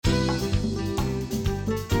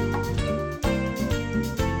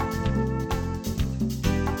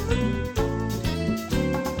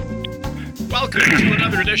Welcome to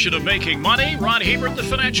another edition of Making Money. Ron Hebert, the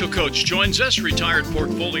financial coach, joins us, retired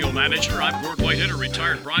portfolio manager. I'm Gord Whitehead, a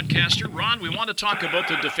retired broadcaster. Ron, we want to talk about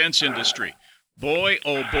the defense industry. Boy,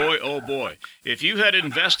 oh boy, oh boy. If you had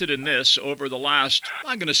invested in this over the last,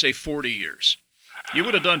 I'm going to say 40 years, you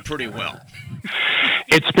would have done pretty well.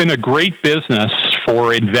 It's been a great business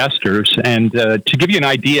for investors. And to give you an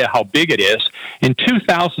idea how big it is, in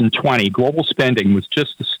 2020, global spending was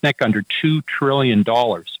just a snick under $2 trillion.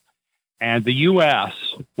 And the U.S.,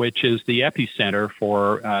 which is the epicenter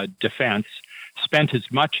for defense, spent as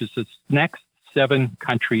much as the next 7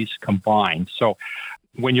 countries combined. So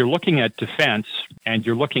when you're looking at defense and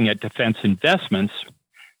you're looking at defense investments,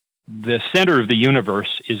 the center of the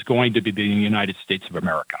universe is going to be the United States of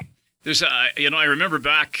America. There's, I remember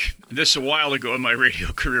back, this a while ago in my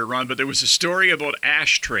radio career, Ron, but there was a story about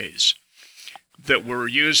ashtrays that were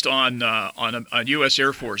used on a U.S.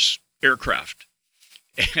 Air Force aircraft.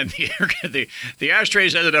 And the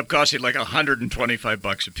ashtrays ended up costing like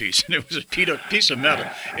 $125 a piece, and it was a piece of metal.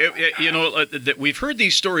 We've heard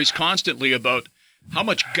these stories constantly about how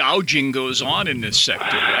much gouging goes on in this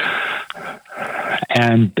sector, right?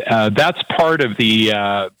 And that's part of the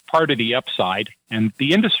upside. And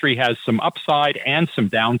the industry has some upside and some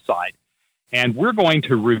downside. And we're going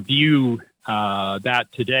to review that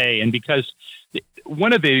today. And because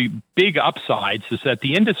one of the big upsides is that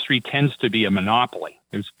the industry tends to be a monopoly.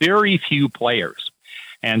 There's very few players.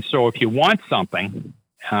 And so if you want something,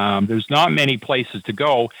 there's not many places to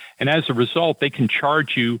go. And as a result, they can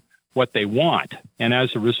charge you what they want. And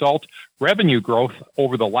as a result, revenue growth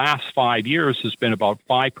over the last 5 years has been about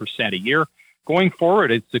 5% a year. Going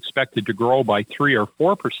forward, it's expected to grow by 3 or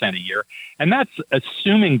 4% a year. And that's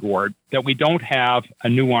assuming, Gord, that we don't have a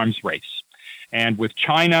new arms race. And with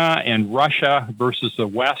China and Russia versus the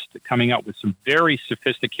West coming out with some very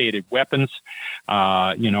sophisticated weapons,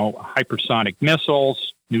 hypersonic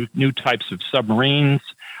missiles, new types of submarines,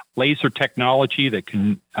 laser technology that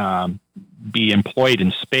can be employed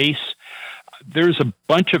in space. There's a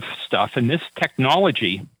bunch of stuff, and this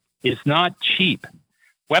technology is not cheap.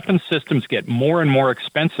 Weapon systems get more and more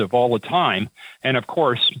expensive all the time. And of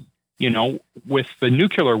course, with the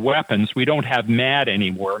nuclear weapons, we don't have MAD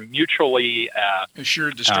anymore, mutually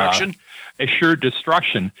assured destruction. Assured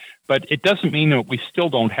destruction. But it doesn't mean that we still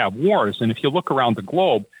don't have wars. And if you look around the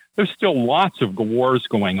globe, there's still lots of wars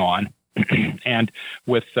going on. And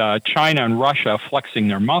with China and Russia flexing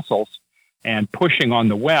their muscles and pushing on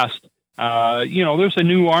the West, there's a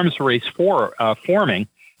new arms race forming.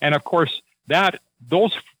 And of course,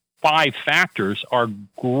 those 5 factors are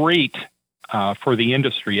great for the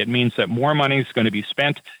industry. It means that more money is going to be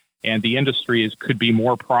spent, and the industry could be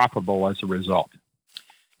more profitable as a result.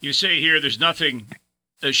 You say here there's nothing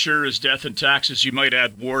as sure as death and taxes. You might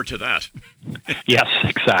add war to that. Yes,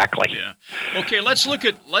 exactly. Yeah. Okay, let's look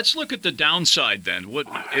at the downside then. What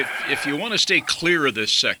if you want to stay clear of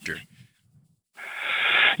this sector?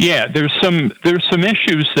 Yeah, there's some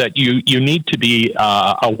issues that you need to be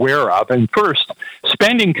aware of. And first,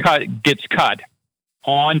 spending gets cut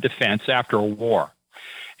on defense after a war.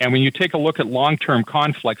 And when you take a look at long-term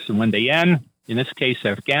conflicts and when they end, in this case,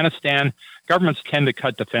 Afghanistan, governments tend to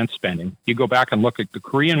cut defense spending. You go back and look at the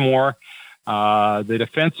Korean War, the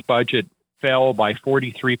defense budget fell by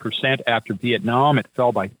 43%. After Vietnam, it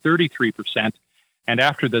fell by 33%. And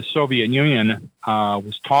after the Soviet Union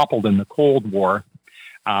was toppled in the Cold War,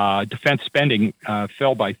 defense spending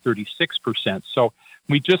fell by 36%. So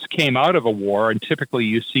we just came out of a war, and typically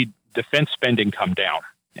you see defense spending come down.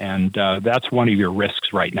 And that's one of your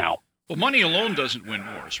risks right now. Well, money alone doesn't win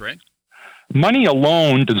wars, right? Money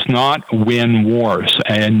alone does not win wars.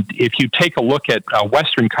 And if you take a look at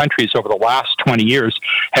Western countries over the last 20 years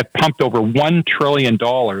have pumped over $1 trillion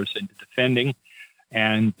into defending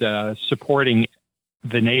and supporting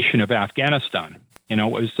the nation of Afghanistan. It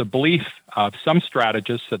was the belief of some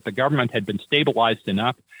strategists that the government had been stabilized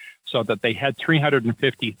enough so that they had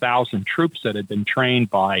 350,000 troops that had been trained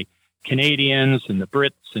by Canadians and the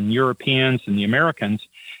Brits and Europeans and the Americans,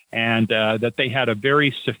 and that they had a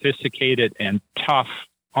very sophisticated and tough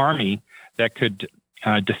army that could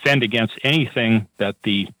defend against anything that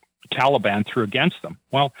the Taliban threw against them.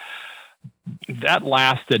 Well, that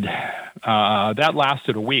lasted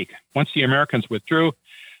a week. Once the Americans withdrew,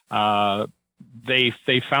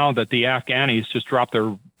 they found that the Afghanis just dropped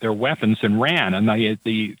their weapons and ran, and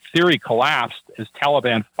the theory collapsed as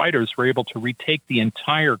Taliban fighters were able to retake the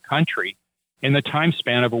entire country in the time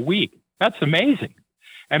span of a week. That's amazing.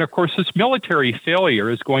 And of course, this military failure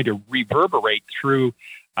is going to reverberate through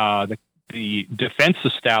the defense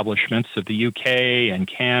establishments of the UK and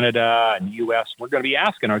Canada and the US. We're going to be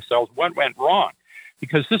asking ourselves what went wrong.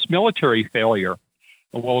 because this military failure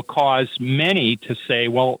will cause many to say,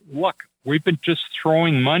 well, look, we've been just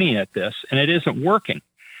throwing money at this and it isn't working.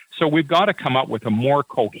 So we've got to come up with a more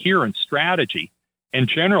coherent strategy. And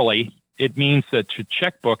generally, it means that your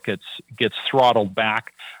checkbook gets throttled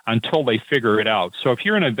back until they figure it out. So if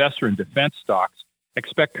you're an investor in defense stocks,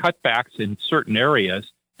 expect cutbacks in certain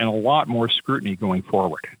areas and a lot more scrutiny going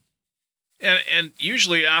forward. And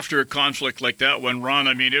usually after a conflict like that one, Ron,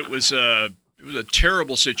 I mean, it was a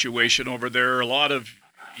terrible situation over there. A lot of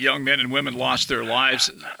young men and women lost their lives.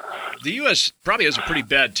 The U.S. probably has a pretty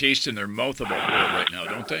bad taste in their mouth about war right now,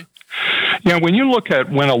 don't they? Yeah, when you look at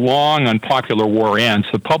when a long, unpopular war ends,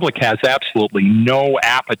 the public has absolutely no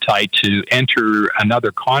appetite to enter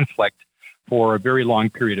another conflict for a very long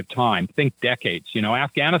period of time. Think decades.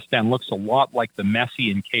 Afghanistan looks a lot like the messy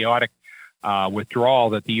and chaotic withdrawal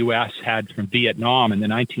that the U.S. had from Vietnam in the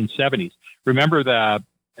 1970s. Remember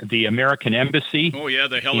the American embassy? Oh yeah,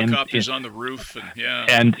 the helicopters on the roof,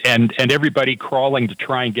 and everybody crawling to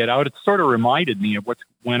try and get out. It sort of reminded me of what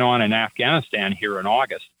went on in Afghanistan here in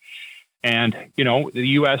August. And the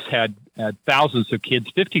U.S. had thousands of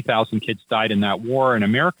kids, 50,000 kids died in that war, and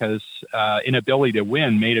America's inability to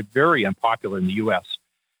win made it very unpopular in the U.S.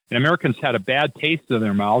 And Americans had a bad taste in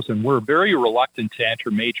their mouths and were very reluctant to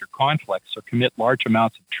enter major conflicts or commit large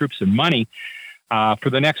amounts of troops and money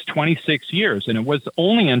for the next 26 years. And it was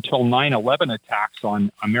only until 9/11 attacks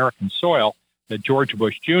on American soil that George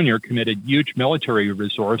Bush Jr. committed huge military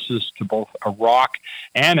resources to both Iraq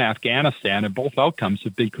and Afghanistan, and both outcomes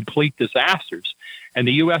have been complete disasters. And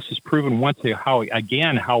the U.S. has proven once how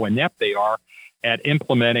inept they are at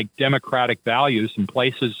implementing democratic values in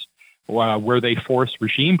places where they force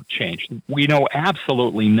regime change. We know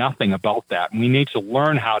absolutely nothing about that, and we need to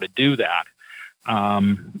learn how to do that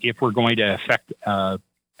if we're going to affect a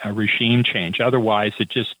regime change. Otherwise, it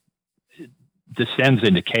just descends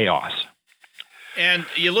into chaos. And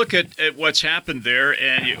you look at what's happened there,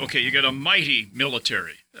 and you got a mighty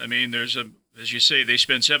military. I mean, as you say, they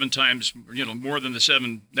spend 7 times, more than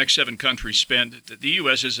the next 7 countries spend. The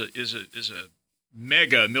U.S. is a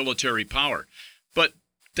mega military power, but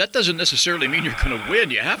that doesn't necessarily mean you're going to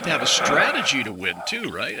win. You have to have a strategy to win too,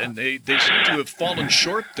 right? And they seem to have fallen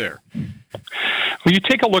short there. Well, you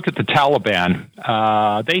take a look at the Taliban.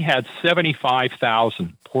 They had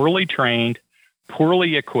 75,000 poorly trained,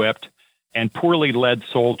 poorly equipped, and poorly led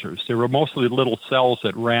soldiers. They were mostly little cells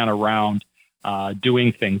that ran around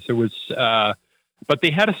doing things. But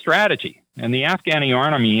they had a strategy, and the Afghani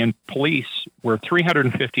army and police were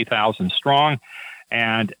 350,000 strong.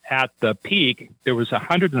 And at the peak, there was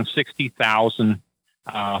 160,000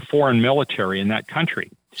 foreign military in that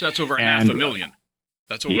country. So that's over 500,000.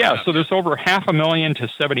 So there's over 500,000 to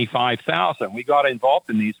 75,000. We got involved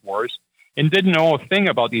in these wars and didn't know a thing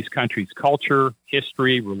about these countries' culture,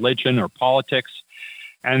 history, religion, or politics.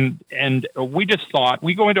 And we just thought,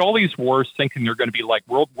 we go into all these wars thinking they're going to be like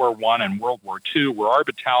World War I and World War II, where our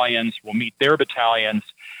battalions will meet their battalions,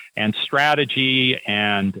 and strategy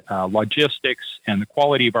and logistics and the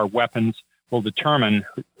quality of our weapons will determine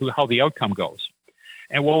how the outcome goes.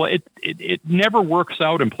 And well, it never works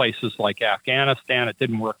out in places like Afghanistan. It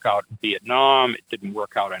didn't work out in Vietnam. It didn't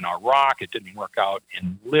work out in Iraq. It didn't work out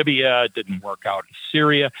in Libya. It didn't work out in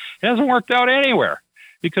Syria. It hasn't worked out anywhere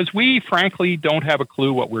because we, frankly, don't have a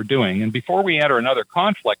clue what we're doing. And before we enter another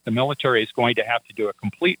conflict, the military is going to have to do a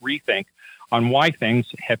complete rethink on why things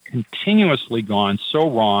have continuously gone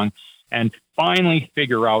so wrong and finally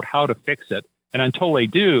figure out how to fix it. And until they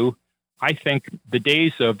do, I think the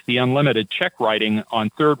days of the unlimited check writing on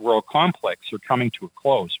third world conflicts are coming to a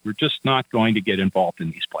close. We're just not going to get involved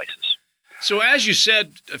in these places. So as you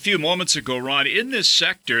said a few moments ago, Ron, in this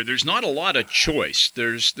sector, there's not a lot of choice.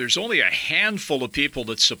 There's only a handful of people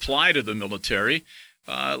that supply to the military.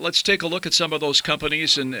 Let's take a look at some of those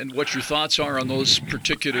companies and what your thoughts are on those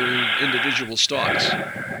particular individual stocks.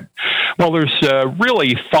 Well, there's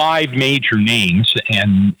really 5 major names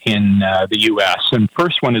in the U.S. And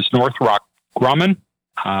first one is Northrop Grumman.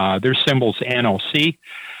 Their symbol's NOC.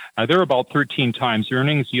 They're about 13 times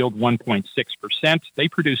earnings, yield 1.6%. They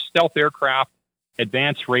produce stealth aircraft,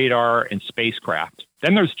 advanced radar, and spacecraft.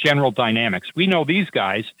 Then there's General Dynamics. We know these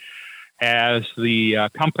guys as the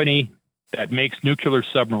company that makes nuclear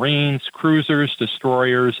submarines, cruisers,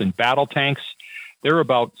 destroyers, and battle tanks. They're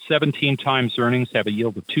about 17 times earnings, have a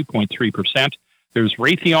yield of 2.3%. There's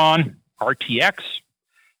Raytheon, RTX,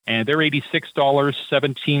 and they're $86,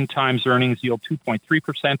 17 times earnings, yield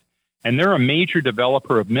 2.3%. And they're a major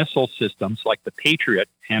developer of missile systems like the Patriot.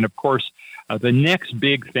 And of course, the next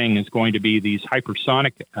big thing is going to be these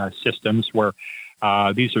hypersonic systems where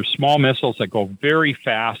These are small missiles that go very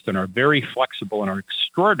fast and are very flexible and are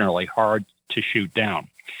extraordinarily hard to shoot down.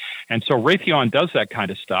 And so Raytheon does that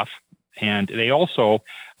kind of stuff. And they also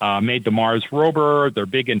made the Mars rover. They're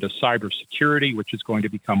big into cybersecurity, which is going to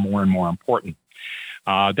become more and more important.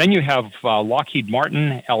 Then you have Lockheed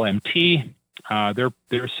Martin, LMT.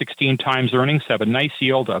 Their 16 times earnings have a nice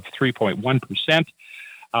yield of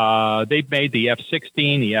 3.1%. They've made the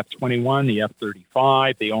F-16, the F-21, the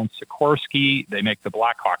F-35. They own Sikorsky. They make the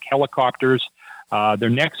Black Hawk helicopters. Their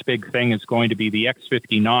next big thing is going to be the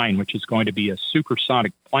X-59, which is going to be a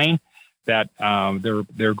supersonic plane that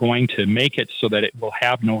they're going to make it so that it will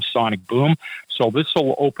have no sonic boom. So this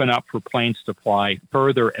will open up for planes to fly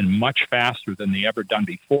further and much faster than they ever done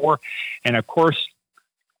before. And of course,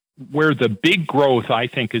 where the big growth, I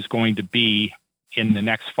think, is going to be in the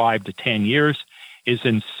next 5 to 10 years is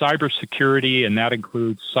in cybersecurity, and that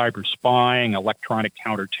includes cyber spying, electronic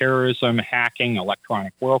counterterrorism, hacking,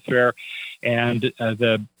 electronic warfare. And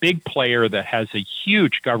the big player that has a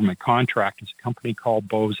huge government contract is a company called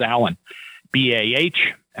Booz Allen,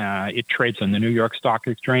 BAH. It trades on the New York Stock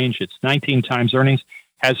Exchange. It's 19 times earnings,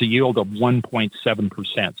 has a yield of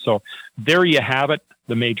 1.7%. So there you have it,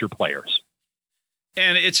 the major players.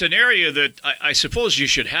 And it's an area that I suppose you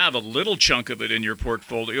should have a little chunk of it in your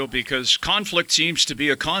portfolio because conflict seems to be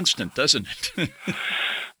a constant, doesn't it?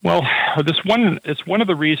 Well, it's one of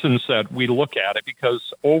the reasons that we look at it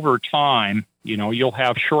because over time, you'll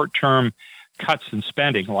have short-term cuts in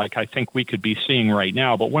spending like I think we could be seeing right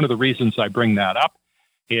now. But one of the reasons I bring that up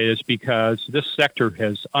is because this sector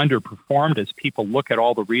has underperformed as people look at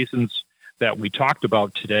all the reasons that we talked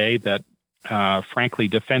about today that, frankly,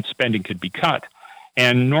 defense spending could be cut.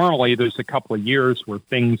 And normally there's a couple of years where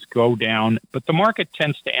things go down, but the market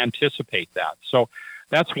tends to anticipate that. So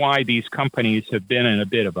that's why these companies have been in a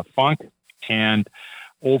bit of a funk. And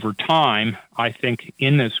over time, I think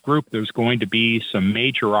in this group, there's going to be some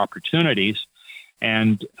major opportunities.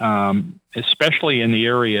 And especially in the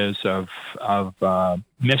areas of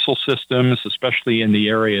missile systems, especially in the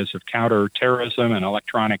areas of counterterrorism and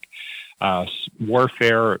electronic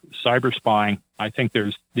warfare, cyber spying, I think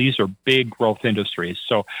these are big growth industries.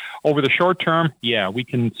 So over the short term, yeah, we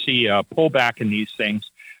can see a pullback in these things.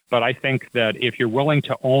 But I think that if you're willing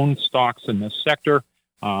to own stocks in this sector,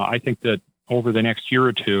 I think that over the next year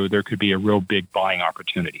or two, there could be a real big buying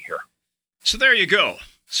opportunity here. So there you go.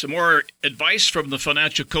 Some more advice from the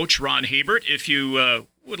financial coach, Ron Hebert. If you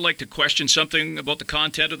would like to question something about the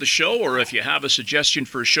content of the show, or if you have a suggestion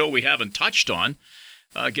for a show we haven't touched on,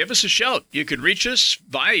 give us a shout. You can reach us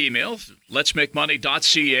via email,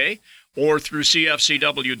 letsmakemoney.ca, or through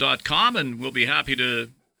cfcw.com, and we'll be happy to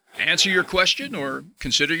answer your question or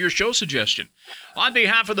consider your show suggestion. On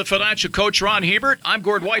behalf of the financial coach, Ron Hebert, I'm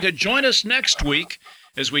Gord Whitehead. Join us next week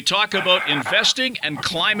as we talk about investing and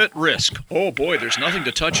climate risk. Oh, boy, there's nothing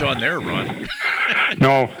to touch on there, Ron.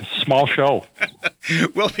 No, small show.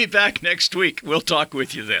 We'll be back next week. We'll talk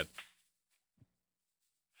with you then.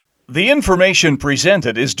 The information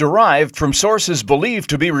presented is derived from sources believed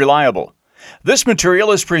to be reliable. This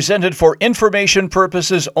material is presented for information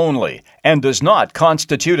purposes only and does not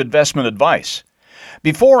constitute investment advice.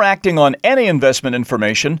 Before acting on any investment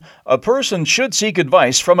information, a person should seek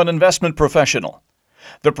advice from an investment professional.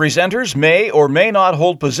 The presenters may or may not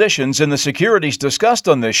hold positions in the securities discussed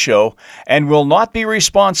on this show and will not be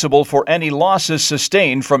responsible for any losses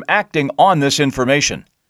sustained from acting on this information.